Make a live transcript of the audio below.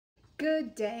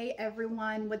Good day,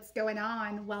 everyone. What's going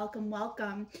on? Welcome,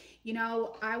 welcome. You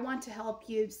know, I want to help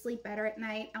you sleep better at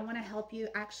night. I want to help you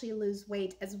actually lose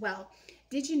weight as well.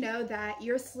 Did you know that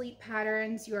your sleep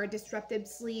patterns, your disrupted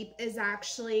sleep is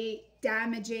actually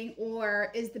damaging or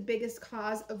is the biggest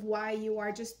cause of why you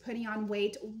are just putting on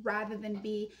weight rather than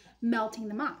be melting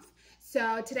them off?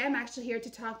 So today I'm actually here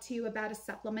to talk to you about a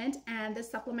supplement, and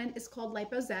this supplement is called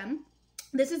Lipozem.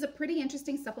 This is a pretty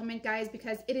interesting supplement, guys,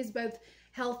 because it is both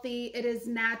healthy, it is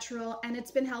natural, and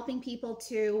it's been helping people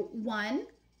to, one,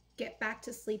 get back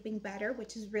to sleeping better,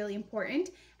 which is really important,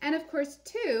 and of course,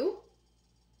 two,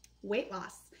 weight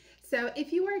loss. So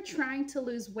if you are trying to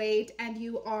lose weight and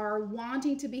you are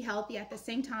wanting to be healthy at the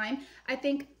same time, I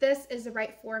think this is the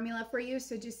right formula for you.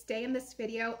 So just stay in this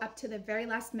video up to the very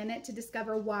last minute to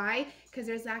discover why, because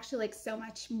there's actually like so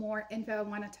much more info I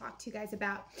want to talk to you guys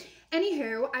about.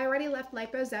 Anywho, I already left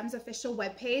Lipozem's official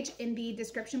webpage in the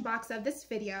description box of this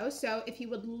video. So if you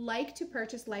would like to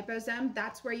purchase Lipozem,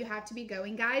 that's where you have to be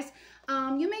going, guys.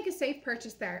 You make a safe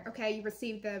purchase there, okay? You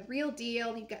receive the real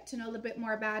deal, you get to know a little bit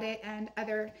more about it and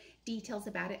other details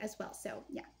about it as well. So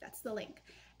yeah, that's the link.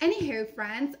 Anywho,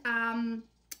 friends,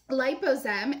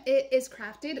 Lipozem, it is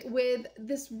crafted with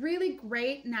this really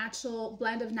great natural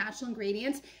blend of natural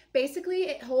ingredients. Basically,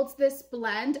 it holds this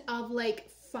blend of like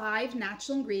 5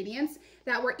 natural ingredients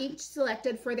that were each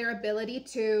selected for their ability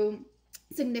to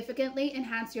significantly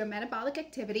enhance your metabolic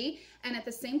activity and at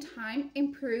the same time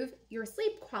improve your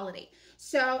sleep quality.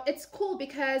 So it's cool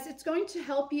because it's going to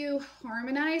help you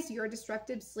harmonize your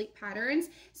disruptive sleep patterns.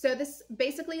 So this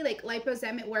basically, like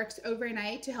Lipozem, it works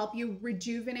overnight to help you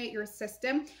rejuvenate your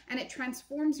system, and it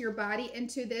transforms your body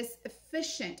into this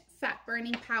efficient fat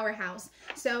burning powerhouse.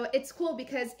 So it's cool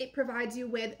because it provides you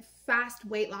with fast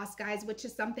weight loss, guys, which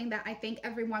is something that I think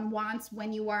everyone wants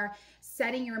when you are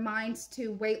setting your minds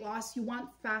to weight loss. You want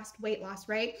fast weight loss,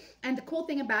 right? And the cool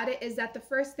thing about it is that the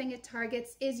first thing it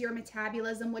targets is your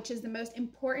metabolism, which is the most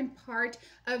important part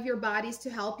of your bodies to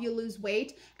help you lose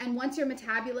weight. And once your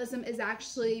metabolism is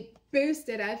actually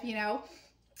boosted up, you know,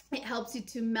 it helps you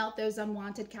to melt those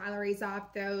unwanted calories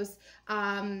off, those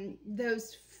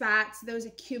fats, those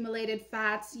accumulated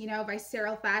fats, you know,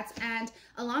 visceral fats. And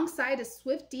alongside a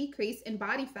swift decrease in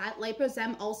body fat,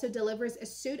 Lipozem also delivers a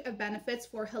suite of benefits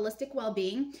for holistic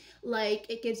well-being. Like,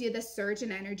 it gives you the surge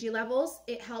in energy levels.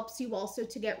 It helps you also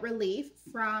to get relief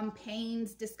from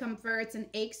pains, discomforts, and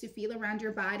aches you feel around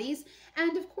your bodies.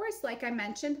 And of course, like I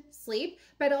mentioned, sleep,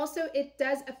 but also it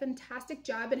does a fantastic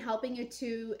job in helping you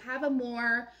to have a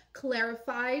more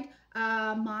clarified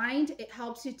mind. It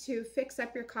helps you to fix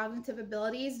up your cognitive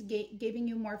abilities, giving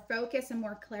you more focus and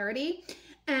more clarity.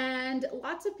 And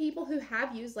lots of people who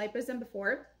have used Lipozem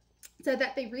before said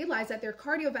that they realize that their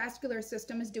cardiovascular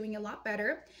system is doing a lot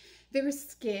better. Their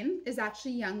skin is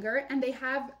actually younger, and they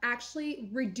have actually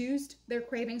reduced their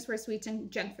cravings for sweets and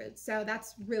junk food. So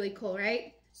that's really cool,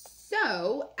 right?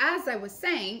 So as I was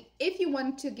saying, if you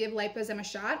want to give Lipozem a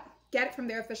shot, get it from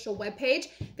their official webpage.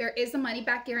 There is a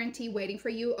money-back guarantee waiting for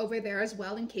you over there as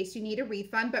well in case you need a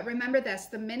refund. But remember this,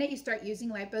 the minute you start using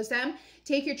Lipozem,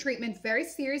 take your treatment very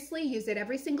seriously. Use it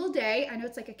every single day. I know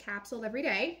it's like a capsule every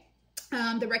day.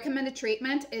 The recommended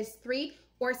treatment is 3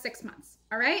 or 6 months.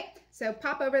 All right? So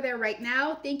pop over there right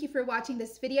now. Thank you for watching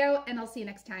this video, and I'll see you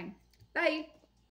next time. Bye.